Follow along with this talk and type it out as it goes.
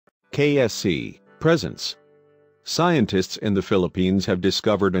KSC, presence. Scientists in the Philippines have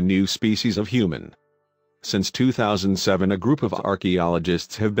discovered a new species of human. Since 2007, a group of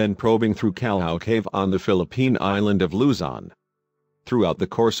archaeologists have been probing through Callao Cave on the Philippine island of Luzon. Throughout the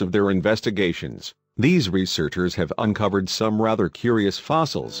course of their investigations, these researchers have uncovered some rather curious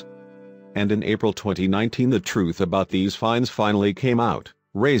fossils. And in April 2019, the truth about these finds finally came out,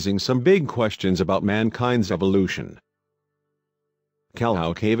 raising some big questions about mankind's evolution.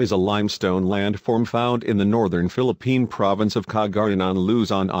 Callao Cave is a limestone landform found in the northern Philippine province of Cagayan on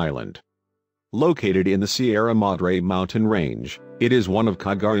Luzon Island. Located in the Sierra Madre mountain range, it is one of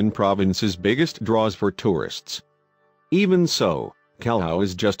Cagayan province's biggest draws for tourists. Even so, Callao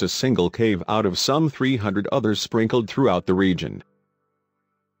is just a single cave out of some 300 others sprinkled throughout the region.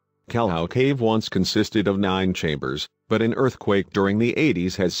 Callao Cave once consisted of 9 chambers, but an earthquake during the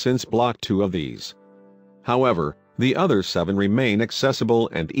 80s has since blocked 2 of these. However, the other 7 remain accessible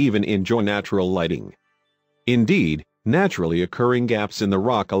and even enjoy natural lighting. Indeed, naturally occurring gaps in the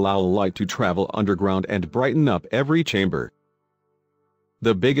rock allow light to travel underground and brighten up every chamber.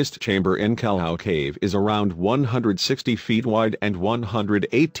 The biggest chamber in Callao Cave is around 160 feet wide and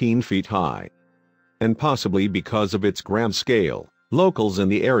 118 feet high. And possibly because of its grand scale, locals in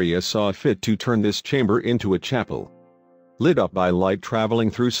the area saw fit to turn this chamber into a chapel. Lit up by light traveling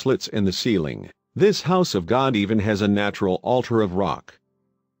through slits in the ceiling, this house of God even has a natural altar of rock.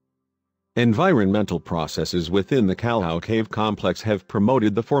 Environmental processes within the Callao Cave complex have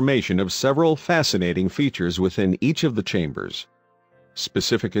promoted the formation of several fascinating features within each of the chambers.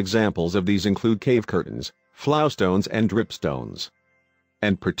 Specific examples of these include cave curtains, flowstones and dripstones.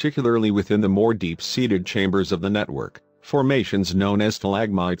 And particularly within the more deep-seated chambers of the network, formations known as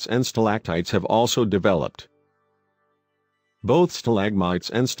stalagmites and stalactites have also developed. Both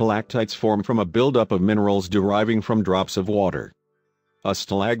stalagmites and stalactites form from a buildup of minerals deriving from drops of water. A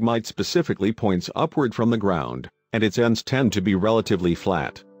stalagmite specifically points upward from the ground, and its ends tend to be relatively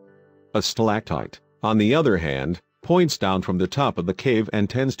flat. A stalactite, on the other hand, points down from the top of the cave and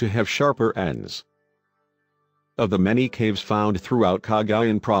tends to have sharper ends. Of the many caves found throughout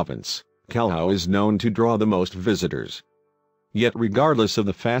Cagayan province, Callao is known to draw the most visitors. Yet regardless of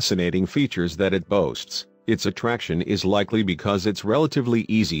the fascinating features that it boasts, its attraction is likely because it's relatively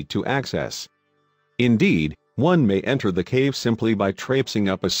easy to access. Indeed, one may enter the cave simply by traipsing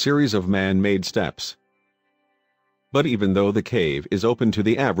up a series of man-made steps. But even though the cave is open to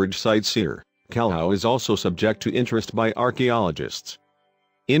the average sightseer, Callao is also subject to interest by archaeologists.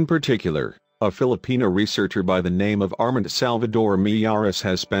 In particular, a Filipino researcher by the name of Armand Salvador Millares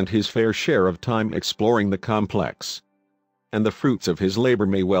has spent his fair share of time exploring the complex. And the fruits of his labor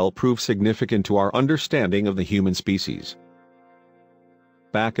may well prove significant to our understanding of the human species.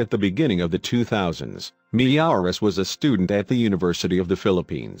 Back at the beginning of the 2000s, Millares was a student at the University of the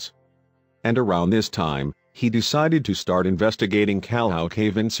Philippines. And around this time, he decided to start investigating Callao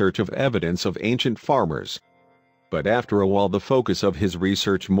Cave in search of evidence of ancient farmers. But after a while the focus of his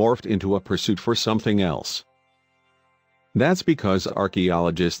research morphed into a pursuit for something else. That's because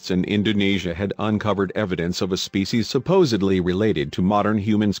archaeologists in Indonesia had uncovered evidence of a species supposedly related to modern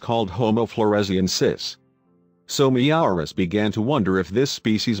humans called Homo floresiensis. So Millares began to wonder if this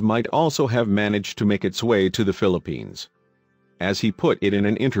species might also have managed to make its way to the Philippines. As he put it in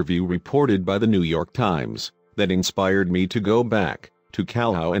an interview reported by the New York Times, that inspired me to go back to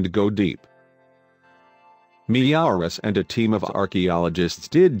Callao and go deep. Millares and a team of archaeologists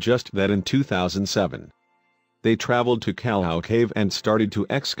did just that in 2007. They traveled to Callao Cave and started to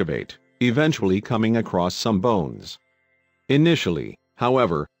excavate, eventually coming across some bones. Initially,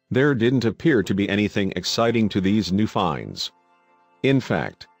 however, there didn't appear to be anything exciting to these new finds. In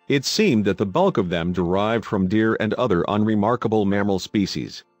fact, it seemed that the bulk of them derived from deer and other unremarkable mammal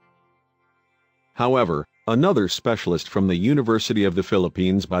species. However, another specialist from the University of the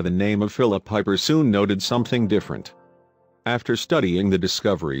Philippines by the name of Philip Piper soon noted something different. After studying the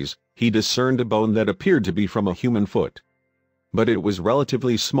discoveries, he discerned a bone that appeared to be from a human foot. But it was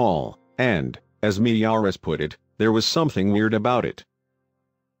relatively small, and, as Millares put it, there was something weird about it.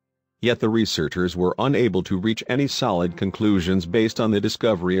 Yet the researchers were unable to reach any solid conclusions based on the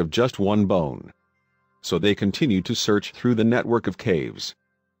discovery of just one bone. So they continued to search through the network of caves.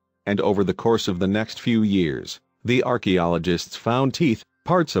 And over the course of the next few years, the archaeologists found teeth,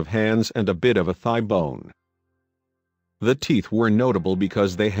 parts of hands and a bit of a thigh bone. The teeth were notable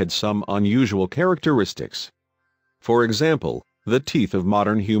because they had some unusual characteristics. For example, the teeth of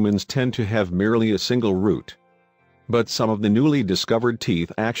modern humans tend to have merely a single root. But some of the newly discovered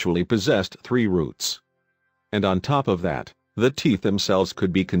teeth actually possessed 3 roots. And on top of that, the teeth themselves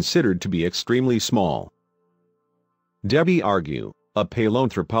could be considered to be extremely small. Debbie argue, a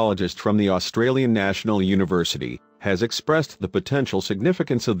paleoanthropologist from the Australian National University, has expressed the potential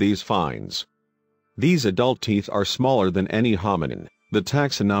significance of these finds. These adult teeth are smaller than any hominin, the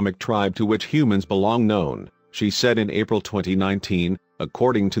taxonomic tribe to which humans belong known, she said in April 2019,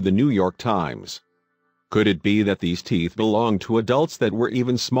 according to the New York Times. Could it be that these teeth belong to adults that were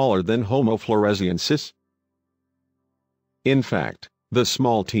even smaller than Homo floresiensis? In fact, the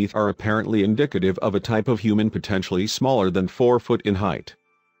small teeth are apparently indicative of a type of human potentially smaller than 4 foot in height.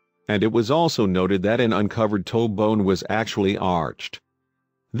 And it was also noted that an uncovered toe bone was actually arched.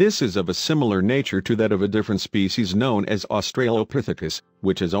 This is of a similar nature to that of a different species known as Australopithecus,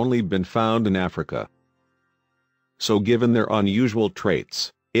 which has only been found in Africa. So given their unusual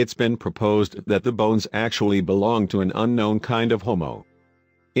traits, it's been proposed that the bones actually belong to an unknown kind of Homo.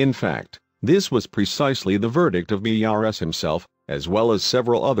 In fact, this was precisely the verdict of Miyares himself, as well as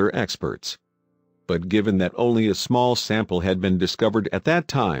several other experts. But given that only a small sample had been discovered at that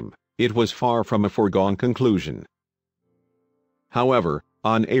time, it was far from a foregone conclusion. However,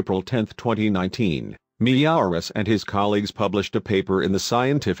 on April 10, 2019, Miyares and his colleagues published a paper in the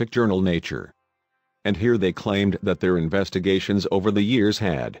scientific journal Nature. And here they claimed that their investigations over the years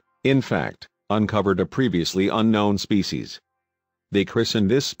had, in fact, uncovered a previously unknown species. They christened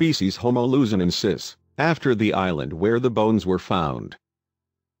this species Homo luzonensis, after the island where the bones were found.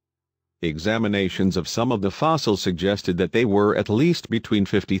 Examinations of some of the fossils suggested that they were at least between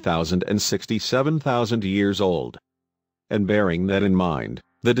 50,000 and 67,000 years old. And bearing that in mind,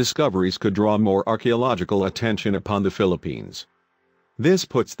 the discoveries could draw more archaeological attention upon the Philippines. This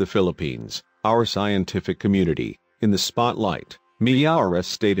puts the Philippines, our scientific community, in the spotlight, Miyares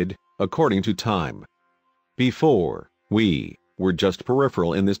stated, according to Time. Before, we were just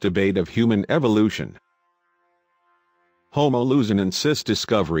peripheral in this debate of human evolution. Homo luzonensis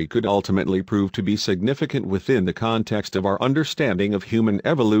discovery could ultimately prove to be significant within the context of our understanding of human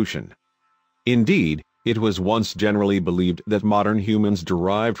evolution. Indeed, it was once generally believed that modern humans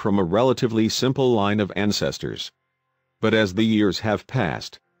derived from a relatively simple line of ancestors. But as the years have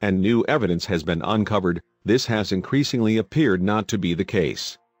passed, and new evidence has been uncovered, this has increasingly appeared not to be the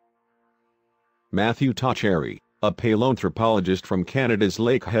case. Matthew Taucheri, a paleoanthropologist from Canada's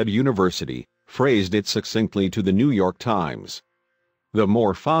Lakehead University, phrased it succinctly to the New York Times. The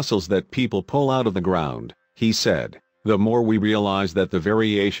more fossils that people pull out of the ground, he said, the more we realize that the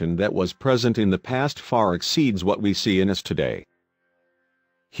variation that was present in the past far exceeds what we see in us today.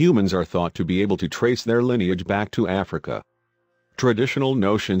 Humans are thought to be able to trace their lineage back to Africa. Traditional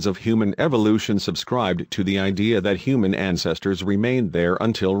notions of human evolution subscribed to the idea that human ancestors remained there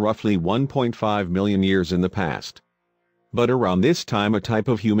until roughly 1.5 million years in the past. But around this time a type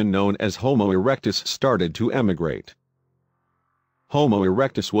of human known as Homo erectus started to emigrate. Homo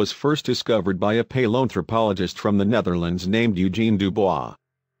erectus was first discovered by a paleoanthropologist from the Netherlands named Eugene Dubois.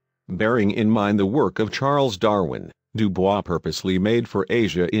 Bearing in mind the work of Charles Darwin, Dubois purposely made for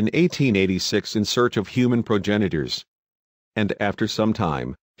Asia in 1886 in search of human progenitors. And after some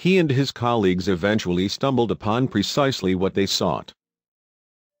time, he and his colleagues eventually stumbled upon precisely what they sought.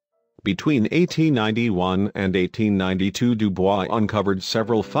 Between 1891 and 1892 Dubois uncovered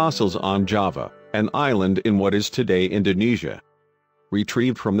several fossils on Java, an island in what is today Indonesia.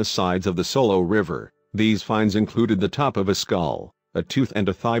 Retrieved from the sides of the Solo River, these finds included the top of a skull, a tooth and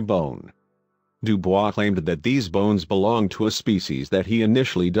a thigh bone. Dubois claimed that these bones belonged to a species that he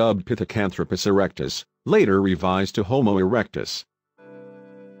initially dubbed Pithecanthropus erectus, later revised to Homo erectus.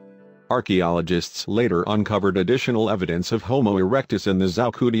 Archaeologists later uncovered additional evidence of Homo erectus in the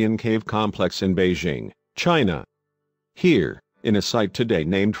Zhoukoudian Cave complex in Beijing, China. Here, in a site today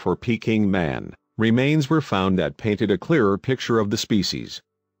named for Peking Man, remains were found that painted a clearer picture of the species.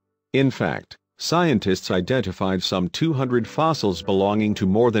 In fact, scientists identified some 200 fossils belonging to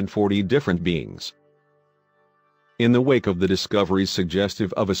more than 40 different beings. In the wake of the discoveries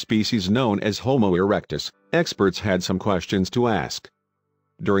suggestive of a species known as Homo erectus, experts had some questions to ask.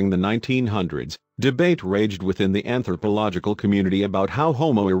 During the 1900s, debate raged within the anthropological community about how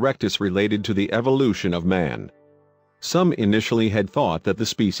Homo erectus related to the evolution of man. Some initially had thought that the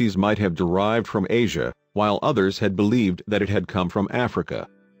species might have derived from Asia, while others had believed that it had come from Africa.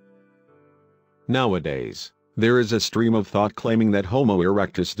 Nowadays, there is a stream of thought claiming that Homo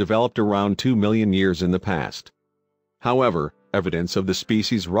erectus developed around 2 million years in the past. However, evidence of the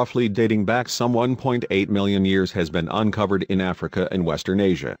species roughly dating back some 1.8 million years has been uncovered in Africa and Western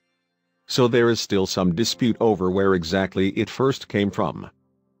Asia. So there is still some dispute over where exactly it first came from.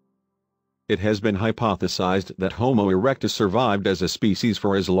 It has been hypothesized that Homo erectus survived as a species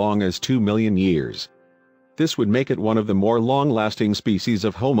for as long as 2 million years. This would make it one of the more long-lasting species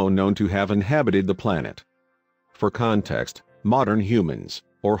of Homo known to have inhabited the planet. For context, Modern humans,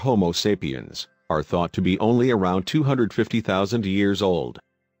 or Homo sapiens, are thought to be only around 250,000 years old.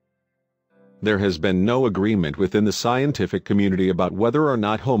 There has been no agreement within the scientific community about whether or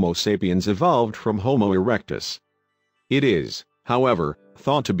not Homo sapiens evolved from Homo erectus. It is, however,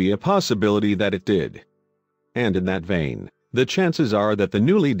 thought to be a possibility that it did. And in that vein, the chances are that the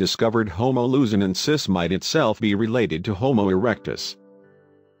newly discovered Homo luzonensis might itself be related to Homo erectus.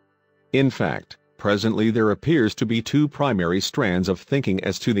 In fact, presently there appears to be two primary strands of thinking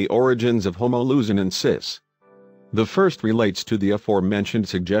as to the origins of Homo luzonensis. The first relates to the aforementioned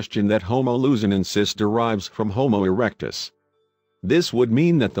suggestion that Homo luzonensis derives from Homo erectus. This would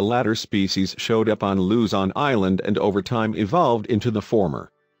mean that the latter species showed up on Luzon Island and over time evolved into the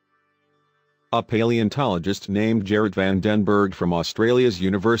former. A paleontologist named Gerrit van den Berg from Australia's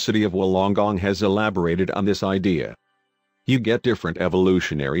University of Wollongong has elaborated on this idea. You get different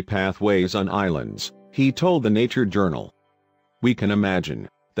evolutionary pathways on islands, he told the Nature journal. We can imagine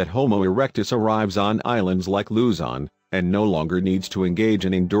that Homo erectus arrives on islands like Luzon, and no longer needs to engage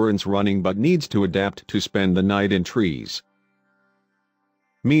in endurance running but needs to adapt to spend the night in trees.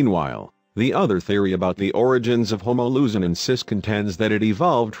 Meanwhile, the other theory about the origins of Homo luzonensis contends that it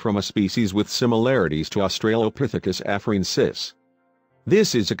evolved from a species with similarities to Australopithecus afarensis.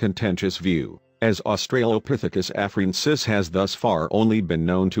 This is a contentious view, as Australopithecus afarensis has thus far only been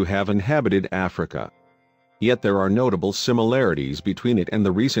known to have inhabited Africa. Yet there are notable similarities between it and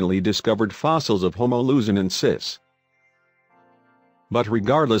the recently discovered fossils of Homo luzonensis. But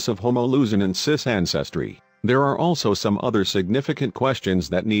regardless of Homo luzonensis ancestry, there are also some other significant questions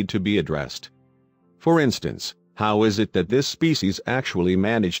that need to be addressed. For instance, how is it that this species actually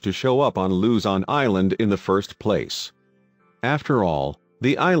managed to show up on Luzon Island in the first place? After all,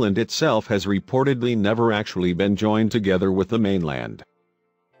 the island itself has reportedly never actually been joined together with the mainland.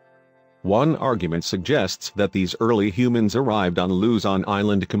 One argument suggests that these early humans arrived on Luzon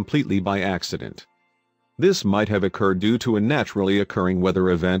Island completely by accident. This might have occurred due to a naturally occurring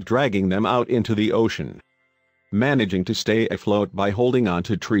weather event dragging them out into the ocean. Managing to stay afloat by holding on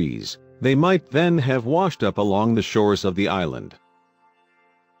to trees, they might then have washed up along the shores of the island.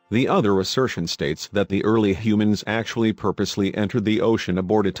 The other assertion states that the early humans actually purposely entered the ocean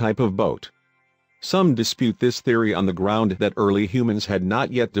aboard a type of boat. Some dispute this theory on the ground that early humans had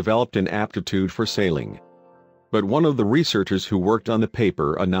not yet developed an aptitude for sailing. But one of the researchers who worked on the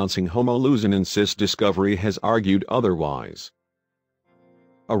paper announcing Homo luzonensis discovery has argued otherwise.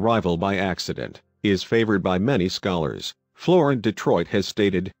 Arrival by accident is favored by many scholars, Florent Detroit has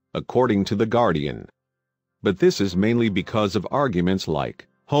stated, according to The Guardian. But this is mainly because of arguments like,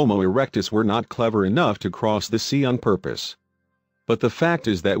 Homo erectus were not clever enough to cross the sea on purpose. But the fact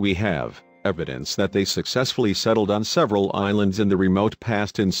is that we have evidence that they successfully settled on several islands in the remote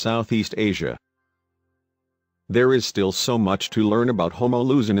past in Southeast Asia. There is still so much to learn about Homo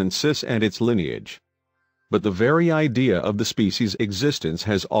luzonensis and its lineage. But the very idea of the species' existence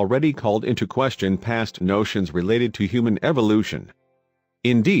has already called into question past notions related to human evolution.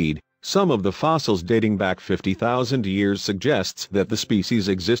 Indeed, some of the fossils dating back 50,000 years suggests that the species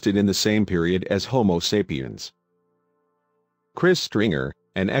existed in the same period as Homo sapiens. Chris Stringer,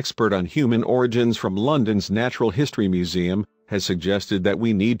 an expert on human origins from London's Natural History Museum, has suggested that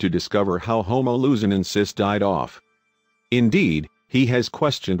we need to discover how Homo luzonensis died off. Indeed, he has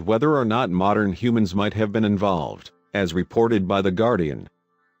questioned whether or not modern humans might have been involved, as reported by The Guardian.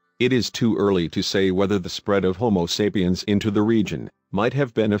 It is too early to say whether the spread of Homo sapiens into the region might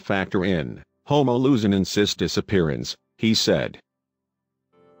have been a factor in Homo luzonensis disappearance, he said.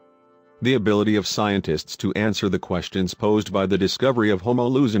 The ability of scientists to answer the questions posed by the discovery of Homo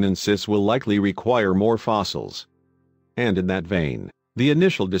luzonensis will likely require more fossils. And in that vein, the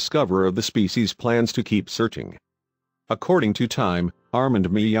initial discoverer of the species plans to keep searching. According to Time, Armand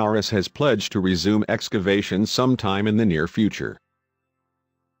Miyares has pledged to resume excavations sometime in the near future.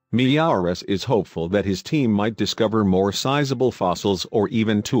 Miyares is hopeful that his team might discover more sizable fossils or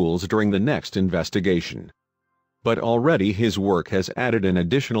even tools during the next investigation. But already his work has added an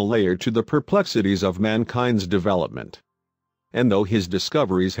additional layer to the perplexities of mankind's development. And though his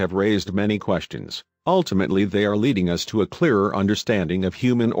discoveries have raised many questions, ultimately they are leading us to a clearer understanding of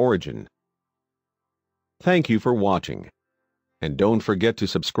human origin. Thank you for watching. And don't forget to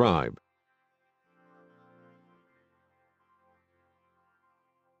subscribe.